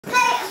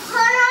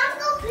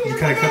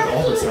kind of cut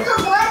all this up.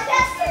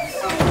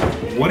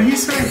 What did he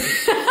say? He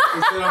said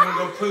I'm gonna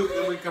go poop,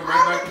 then we come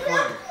right back to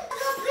play.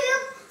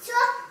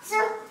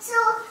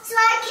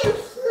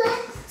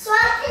 So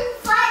I can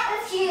fight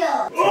with you.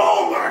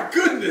 Oh my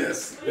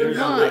goodness!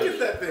 Look at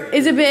that thing.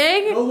 Is it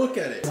big? Go look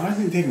at it. Why does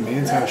he take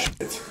man-sized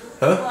shits?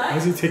 Huh? Why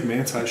does he take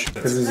man-sized shits?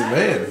 Because he's a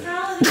man.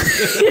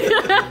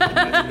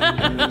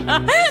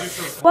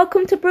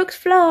 Welcome to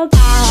Brooke's vlog.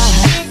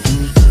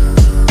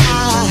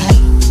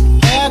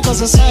 There goes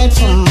a sight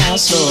from my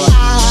soul.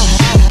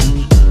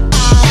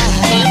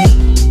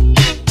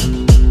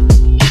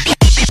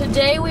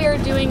 Today we are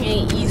doing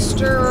a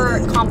Easter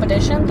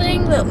competition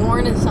thing that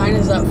Lauren has signed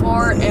us up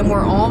for, and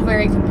we're all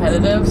very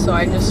competitive, so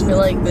I just feel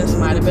like this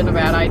might have been a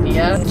bad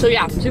idea. So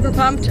yeah, super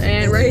pumped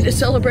and ready to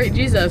celebrate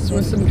Jesus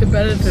with some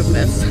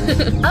competitiveness.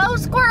 Oh,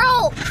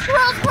 squirrel!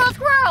 Squirrel, squirrel,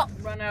 squirrel!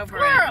 Run over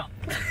squirrel.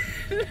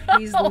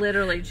 He's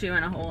literally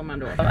chewing a hole in my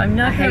door. I'm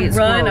not gonna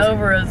run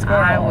over a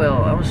squirrel. I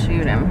will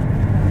shoot him.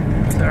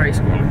 Sorry,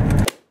 squirrel.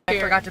 I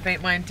forgot to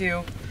paint mine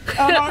too.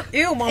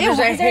 Ew, Mom, there's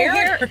a hair on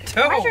your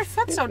toe. Why is your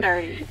foot so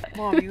dirty?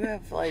 Mom, you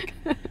have like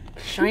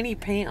shiny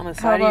paint on the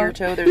side of your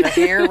toe. There's a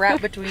hair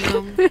wrapped between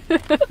them.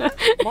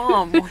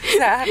 Mom, what's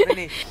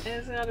happening?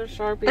 It's got a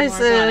Sharpie mark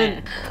on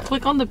it.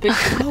 Click on the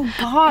picture. Oh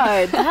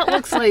God, that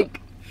looks like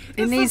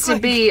it needs to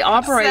be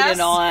operated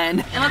on.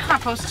 And let's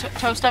not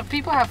toe stuff.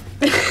 People have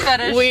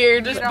fetish.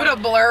 Weird. Just put a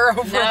blur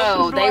over it.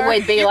 No, they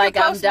would be like,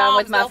 I'm done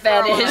with my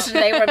fetish.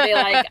 They would be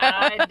like,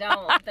 I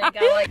don't think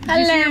I like. Did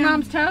you see your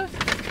mom's toes?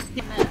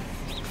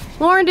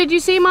 Lauren, did you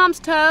see Mom's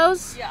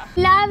toes? Yeah.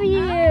 Love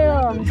you.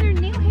 What's your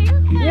new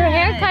haircut? Your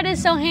haircut is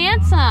so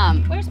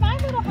handsome. Where's my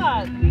little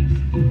hug?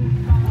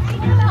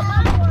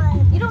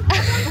 You don't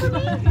have one for me?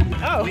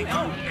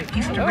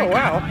 Oh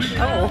wow.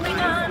 Oh.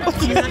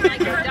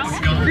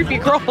 Creepy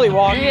crawly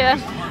walk. Yeah.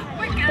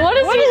 What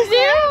is he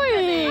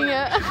doing?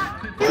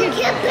 You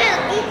can't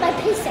eat my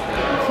pizza.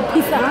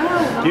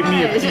 Give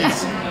me a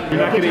piece.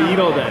 You're not gonna eat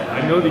all that.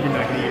 I know that you're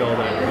not gonna eat all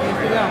that.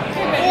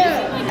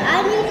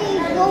 I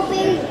need to go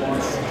big.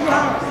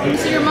 You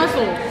see your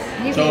muscle.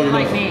 He's eating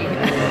like me.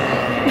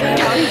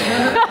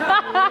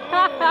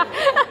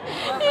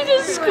 You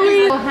just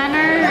squeeze.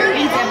 Hunter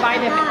eats a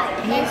bite of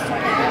it.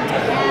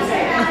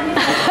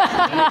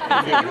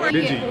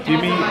 Benji, give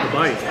me a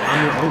bite.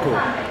 I'm your uncle.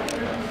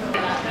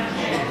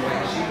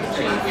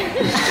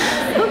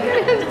 Look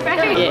at his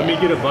face. Let me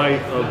get a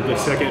bite of the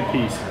second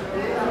piece.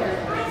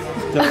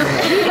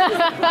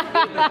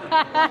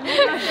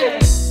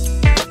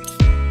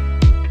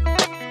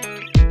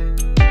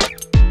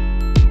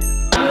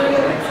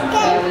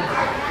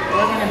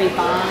 We're gonna be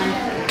fine.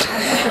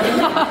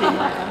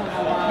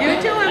 Give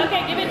it to him.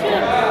 Okay, give it to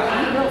him.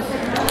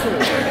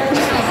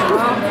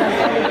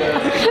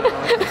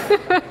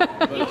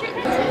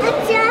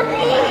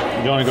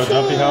 You want to go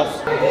jumpy house?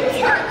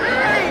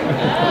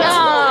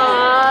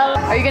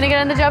 Are you gonna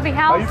get in the jumpy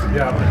house?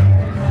 Yeah.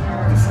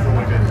 This is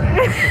really good.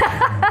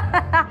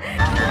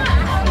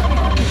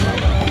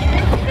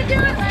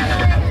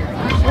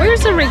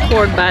 Where's the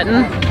record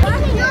button?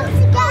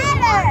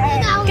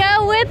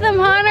 Go with them,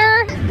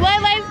 Hunter.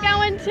 Laylay's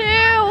going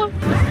too.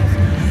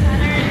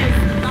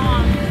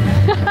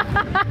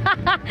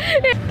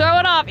 Throw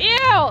it off.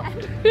 Ew.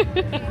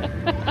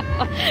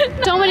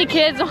 So many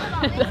kids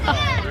want it.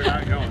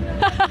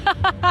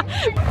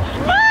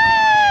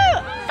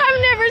 I've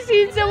never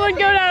seen someone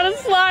go down a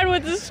slide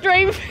with a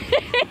straight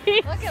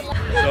face.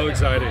 So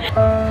exciting.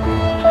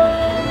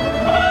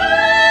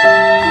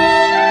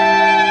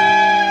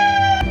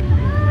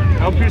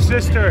 Help your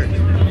sister.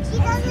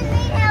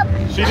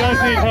 She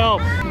does need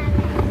help.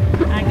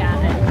 I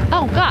got it.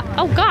 Oh God!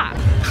 Oh God!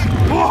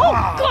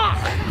 Oh God!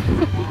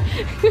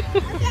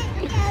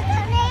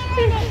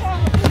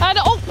 I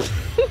don't. Oh.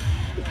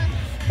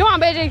 Come on,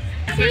 Benji.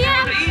 Here's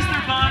the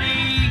Easter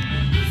Bunny.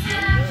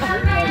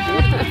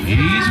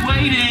 He's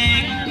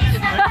waiting.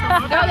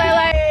 Go,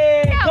 Lele.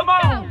 Come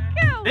on.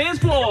 Go. Dance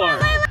floor.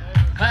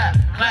 Clap,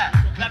 clap,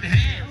 clap your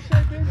hands.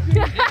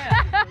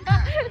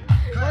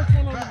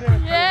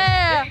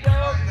 Yeah.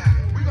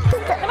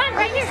 Come on,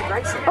 right here.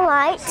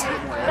 Right.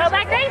 Go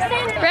back,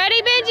 Grayson.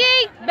 Ready,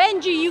 Benji?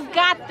 Benji, you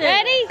got this.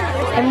 Ready?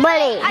 I'm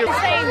ready.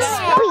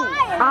 Speed.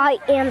 I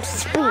am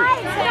speed.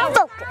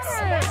 Focus.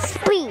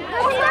 Speed.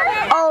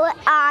 Oh,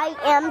 I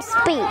am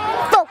speed.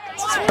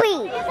 Focus.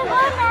 Speed.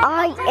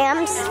 I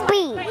am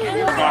speed.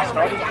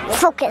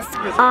 Focus.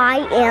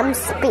 I am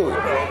speed.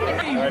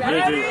 Alright,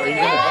 Benji,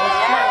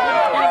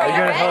 are you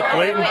gonna help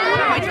Clayton?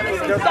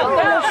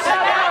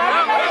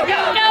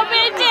 Go,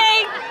 Benji.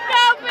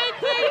 Go,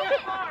 Benji.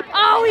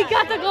 Oh, we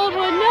got the gold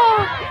one.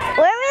 No.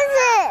 Where is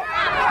it?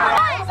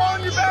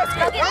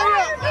 Put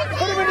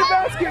him in the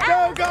basket.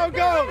 Go, go,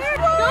 go.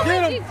 Go,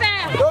 Get Benji, him.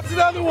 fast. Go to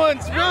the other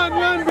ones. Run,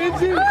 run,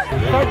 Benji.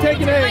 Start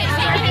taking eggs.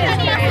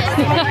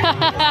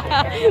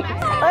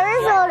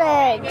 Where's all the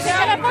eggs?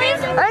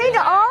 I need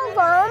all of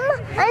them.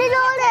 I need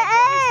all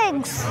the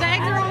eggs.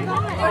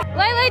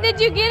 Lele, did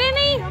you get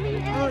any?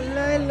 Oh,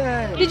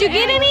 Lele. Did you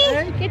get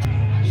any?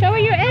 Show her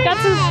your eggs. Got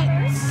some.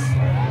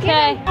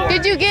 Okay.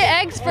 Did you get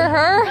eggs for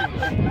her?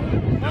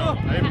 No,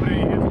 I didn't put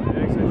any eggs.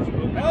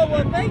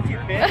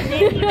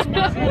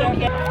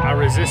 I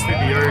resisted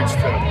the urge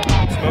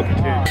to smoke a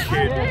kid. The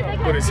kid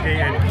put his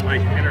hand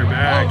like in her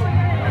bag.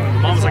 And the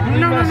mom was like,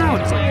 no, no, no.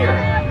 It's like, here.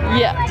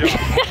 Yeah.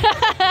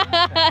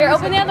 Here,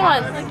 open the other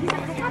one.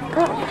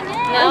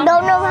 I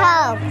don't know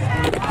how.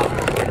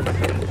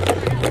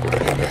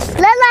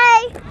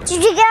 Lele,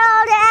 did you get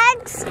all the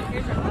eggs?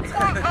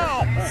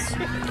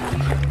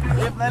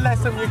 Give Lele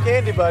some of your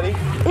candy, buddy.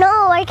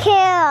 No, I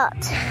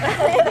can't.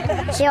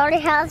 She already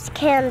has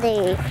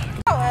candy.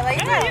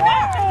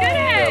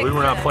 Yeah, we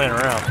were not playing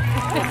around.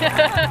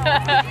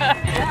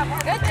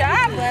 Good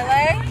job,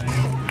 Lily.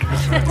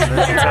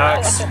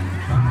 Tax.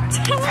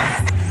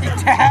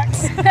 Tax.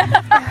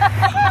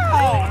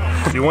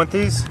 Do you want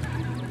these?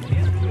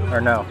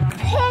 Or no?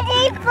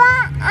 Piggy for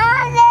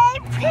only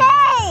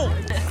pig.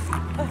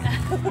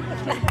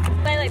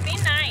 Lele, be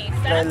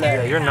nice.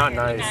 Yeah, you're not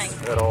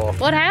nice at all.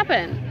 What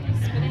happened?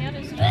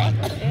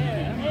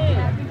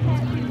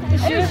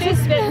 She spit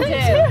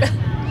too.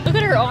 Look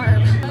at her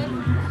arm.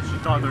 She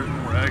thought there was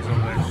more eggs over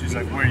there. She's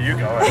like, where are you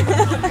going?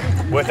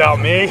 Without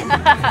me?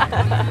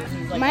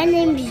 My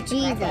name is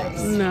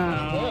Jesus.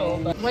 No.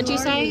 What'd you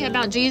say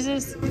about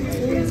Jesus?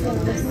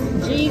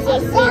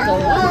 Jesus is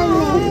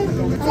alive.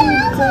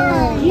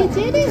 You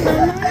did it.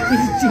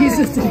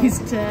 Jesus, he's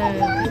dead. He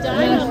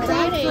died on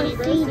Friday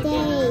for 3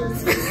 days.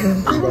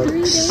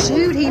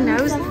 Shoot, he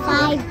knows.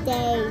 5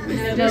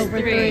 days. No, for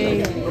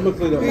 3.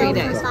 3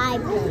 days.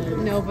 5 days.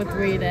 No, for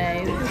 3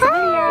 days.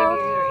 Hello.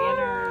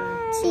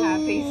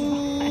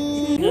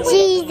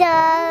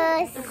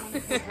 Jesus.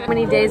 How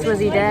many days was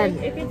he dead?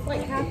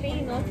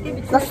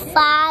 For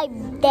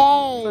 5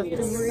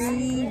 days.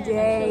 3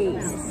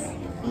 days.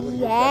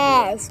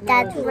 Yes,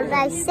 that's what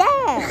I said.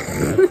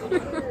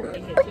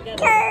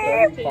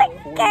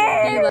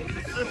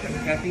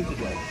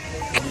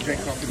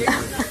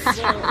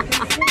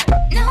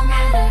 No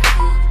matter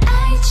who I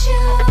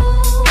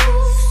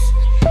choose,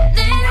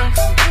 they don't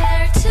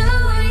compare to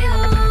you.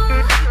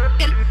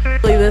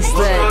 This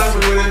thing.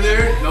 We went in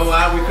there, no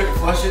lie, we couldn't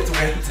flush it, so we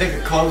had to take a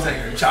clothes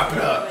hanger and chop it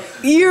up.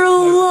 You're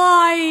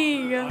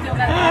lying. No.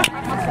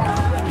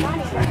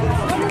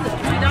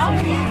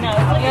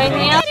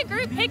 A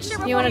group picture.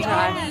 You want to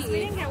try?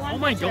 Oh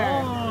my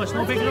gosh,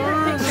 no big deal.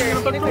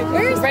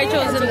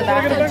 Rachel's in the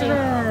back. Let's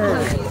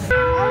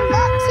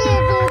see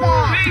you do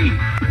that.